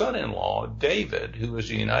his son-in-law, David, who is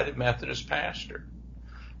a United Methodist pastor.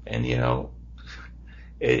 And,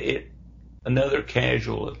 another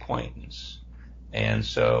casual acquaintance. And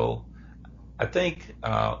so I think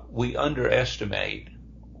we underestimate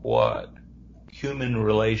what human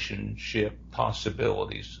relationship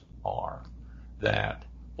possibilities are, that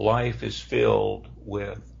life is filled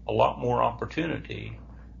with a lot more opportunity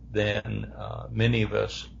than many of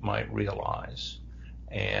us might realize.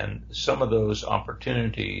 And some of those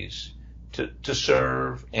opportunities to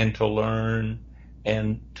serve and to learn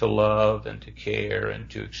and to love and to care and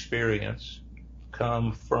to experience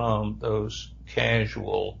come from those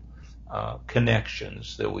casual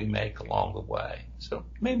connections that we make along the way. So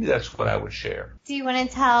maybe that's what I would share. Do you want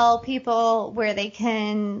to tell people where they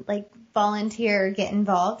can volunteer or get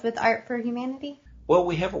involved with Art for Humanity? Well,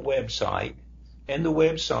 we have a website, and the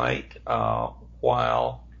website,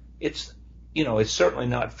 while it's certainly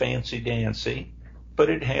not fancy dancy, but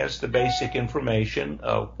it has the basic information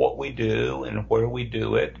of what we do and where we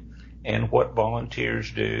do it and what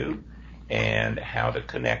volunteers do and how to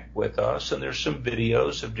connect with us. And there's some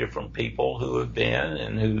videos of different people who have been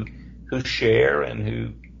and who share and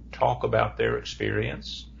who talk about their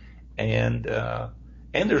experience. And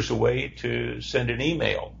there's a way to send an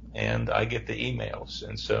email, and I get the emails.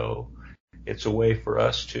 And so it's a way for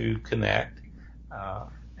us to connect.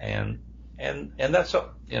 And that's,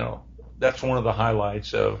 that's one of the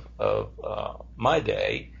highlights of my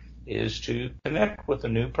day, is to connect with a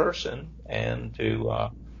new person and to,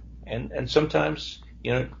 and sometimes,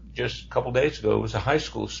 just a couple days ago, it was a high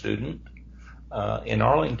school student in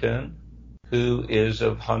Arlington who is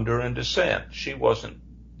of Honduran descent. She wasn't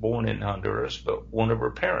born in Honduras, but one of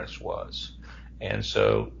her parents was. And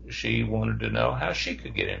so she wanted to know how she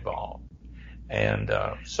could get involved. And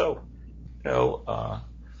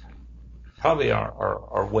probably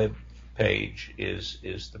our web page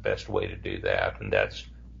is the best way to do that, and that's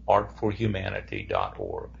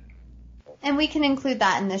artforhumanity.org. And we can include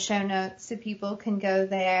that in the show notes so people can go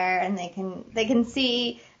there and they can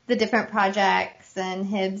see the different projects and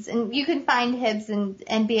Hibbs, and you can find Hibbs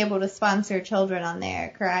and be able to sponsor children on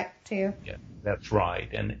there, correct, too? Yeah, that's right.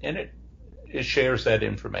 And it shares that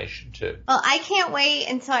information too. Well, I can't wait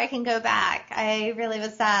until I can go back. I really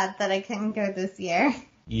was sad that I couldn't go this year.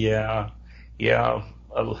 Yeah. A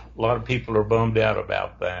lot of people are bummed out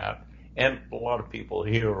about that. And a lot of people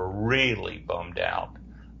here are really bummed out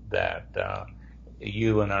that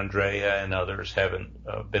you and Andrea and others haven't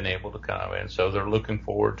been able to come. And so they're looking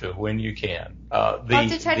forward to when you can. We'll have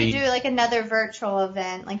to try to do another virtual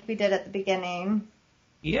event like we did at the beginning.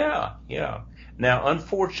 Yeah. Now,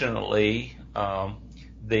 unfortunately,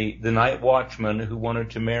 the night watchman who wanted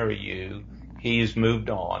to marry you, he's moved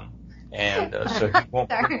on. And so he won't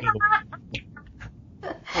be able to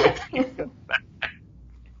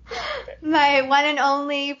my one and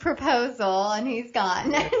only proposal, and he's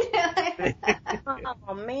gone.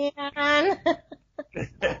 Oh, man.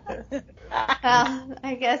 Well,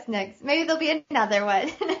 I guess maybe there'll be another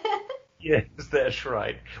one. Yes, that's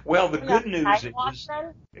right. Well, the good news is,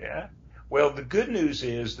 the good news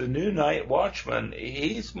is the new night watchman,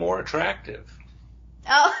 he's more attractive.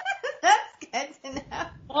 Oh, that's good to know.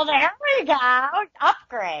 Well, there we go.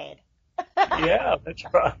 Upgrade. Yeah, that's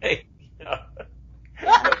right. Yeah.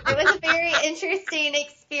 It was a very interesting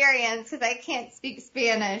experience because I can't speak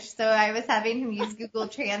Spanish, so I was having him use Google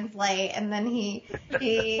Translate, and then he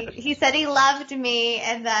said he loved me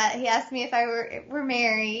and that he asked me if I were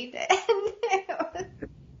married.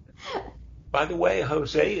 By the way,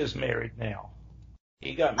 Jose is married now.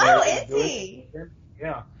 He got married. Oh, is he?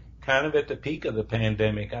 Yeah, kind of at the peak of the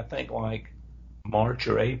pandemic. I think like March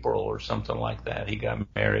or April or something like that. He got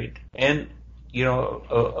married, and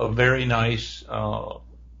a very nice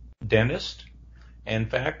dentist. In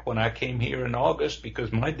fact, when I came here in August,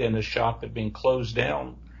 because my dentist shop had been closed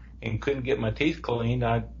down and couldn't get my teeth cleaned,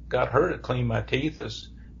 I got her to clean my teeth. It's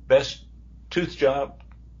best tooth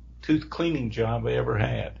cleaning job I ever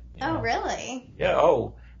had. Oh, really? Yeah.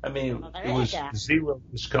 Oh, I mean, Well, it there you was go. zero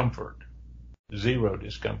discomfort. Zero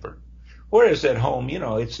discomfort. Whereas at home,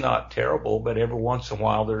 it's not terrible, but every once in a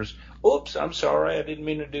while there's, oops, I'm sorry, I didn't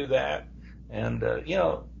mean to do that. And,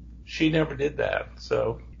 she never did that.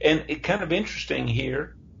 So, and it kind of interesting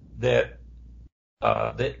here that,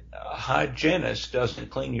 that a hygienist doesn't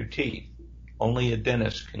clean your teeth. Only a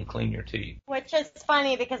dentist can clean your teeth. Which is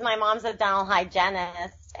funny because my mom's a dental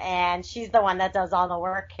hygienist and she's the one that does all the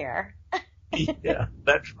work here. Yeah,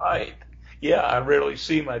 that's right. Yeah, I rarely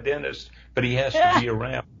see my dentist, but he has to be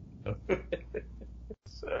around.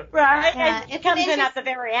 So, Right? Yeah, And she it's comes an in at the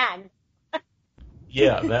very end.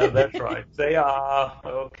 yeah, that's right. Say,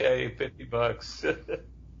 okay, $50.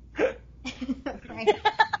 Right.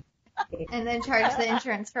 And then charge the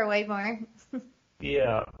insurance for way more.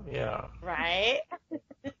 Yeah. Right?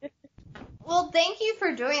 Well, thank you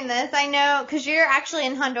for doing this. I know, because you're actually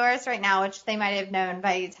in Honduras right now, which they might have known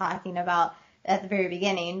by you talking about at the very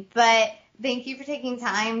beginning. But thank you for taking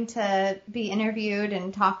time to be interviewed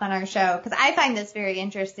and talk on our show, because I find this very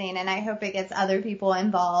interesting, and I hope it gets other people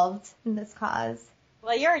involved in this cause.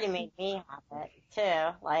 Well, you already made me have it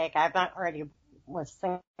too. Like I've not already was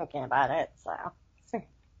thinking about it, so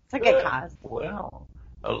it's a good cause. Well,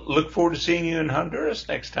 look forward to seeing you in Honduras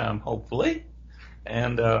next time, hopefully.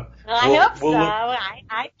 And Well, I hope so. look,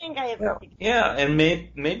 I think I have. yeah, and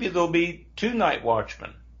maybe there'll be 2 night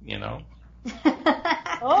watchmen.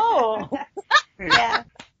 Oh, Yeah.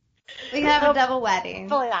 We can have a double wedding.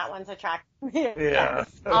 hopefully that one's attractive. Yeah.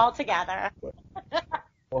 Yes, all together.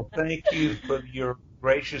 Well, thank you for your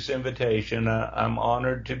gracious invitation. I'm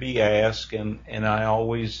honored to be asked, and I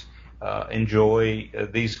always enjoy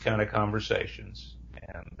these kind of conversations,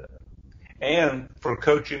 and for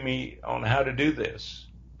coaching me on how to do this.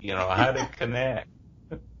 How to connect.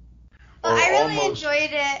 Well, I really almost- enjoyed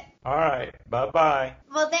it. All right. Bye-bye.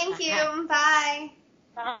 Well, thank you. Bye.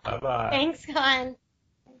 Bye-bye. Thanks, Glenn.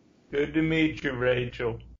 Good to meet you,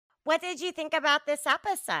 Rachel. What did you think about this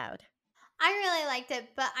episode? I really liked it,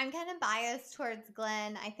 but I'm kind of biased towards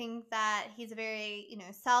Glenn. I think that he's a very,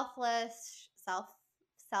 selfless,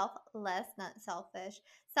 not selfish,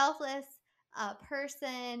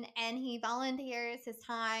 person, and he volunteers his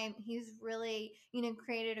time. He's really,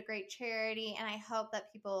 created a great charity, and I hope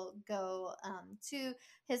that people go to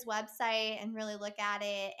his website and really look at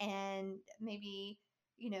it and maybe,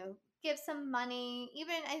 give some money.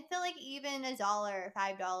 Even I feel like even $1,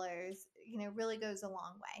 $5, really goes a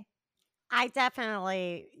long way. I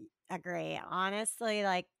definitely agree. Honestly,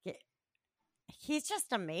 like he's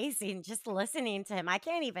just amazing. Just listening to him, I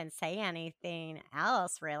can't even say anything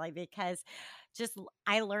else really because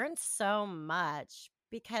I learned so much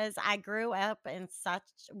because we grew up in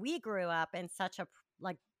such a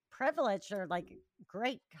like privileged or like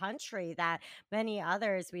great country that many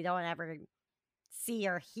others we don't ever see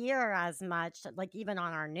or hear as much, like even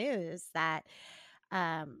on our news that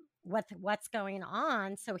what's going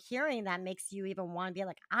on. So hearing that makes you even want to be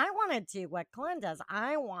like, I want to do what Glenn does.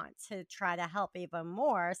 I want to try to help even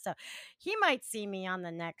more. So he might see me on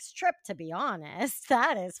the next trip, to be honest.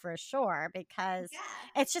 That is for sure, because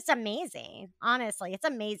Yeah. it's just amazing. Honestly, it's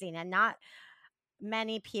amazing. And not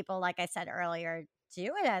many people, like I said earlier,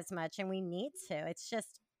 do it as much, and we need to. It's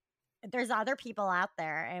just there's other people out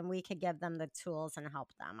there and we could give them the tools and help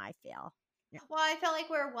them, I feel. Well, I feel like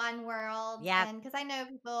we're one world. Yeah. And because I know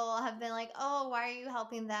people have been like, oh, why are you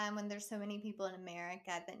helping them when there's so many people in America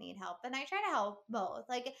that need help? And I try to help both.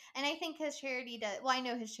 And I think his charity does, well, I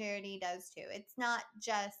know his charity does too. It's not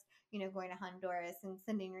just, going to Honduras and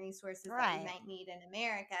sending resources that Right. we might need in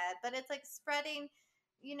America, but it's like spreading,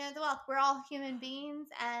 the wealth. We're all human beings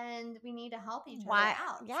and we need to help each other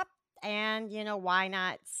out. Yep. And why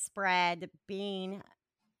not spread being,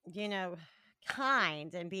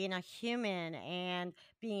 kind and being a human and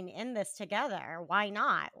being in this together? Why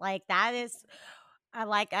not? Like that is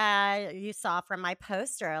you saw from my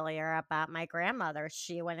post earlier about my grandmother.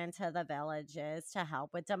 She went into the villages to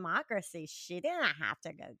help with democracy. She didn't have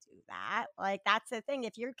to go do that. Like that's the thing.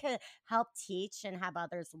 If you could help teach and have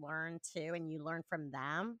others learn too, and you learn from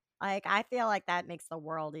them, like I feel like that makes the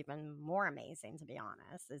world even more amazing, to be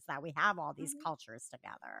honest, is that we have all these cultures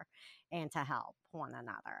together and to help one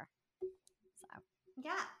another. So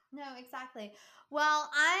Yeah, no, exactly. Well,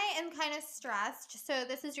 I am kind of stressed. So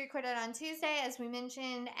this is recorded on Tuesday, as we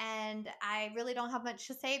mentioned, and I really don't have much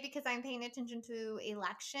to say because I'm paying attention to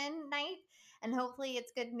election night. And hopefully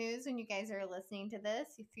it's good news when you guys are listening to this,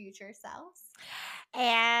 your future selves.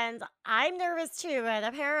 And I'm nervous too, but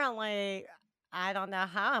apparently I don't know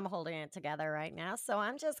how I'm holding it together right now. So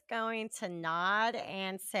I'm just going to nod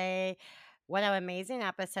and say what an amazing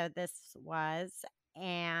episode this was.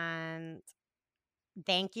 And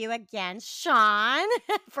thank you again, Sean,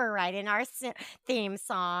 for writing our theme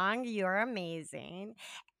song. You're amazing.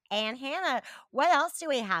 And Hannah, what else do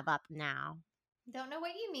we have up now? Don't know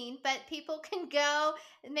what you mean, but people can go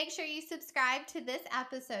and make sure you subscribe to this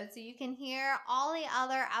episode so you can hear all the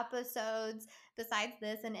other episodes besides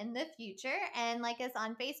this and in the future. And like us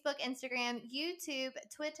on Facebook, Instagram, YouTube,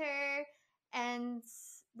 Twitter, and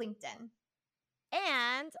LinkedIn.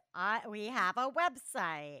 And we have a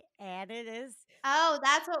website, and it is. Oh,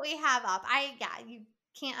 that's what we have up. You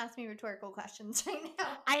can't ask me rhetorical questions right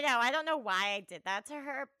now. I know. I don't know why I did that to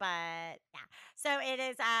her, but yeah. So it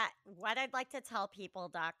is at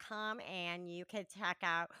whatI'dliketoTellPeople.com, and you can check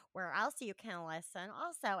out where else you can listen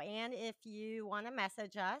also. And if you want to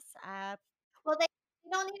message us, well, they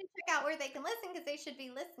don't need to check out where they can listen because they should be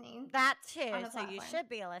listening. That too. on the So you platform. should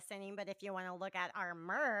be listening. But if you want to look at our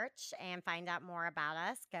merch and find out more about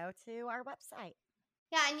us, go to our website.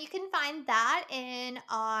 Yeah, and you can find that in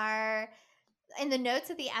the notes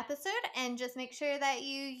of the episode, and just make sure that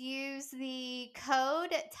you use the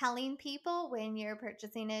code telling people when you're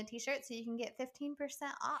purchasing a t-shirt so you can get 15%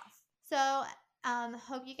 off. So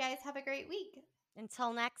hope you guys have a great week.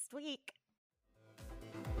 Until next week.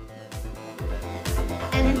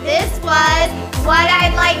 And this was What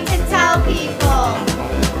I'd Like to Tell People.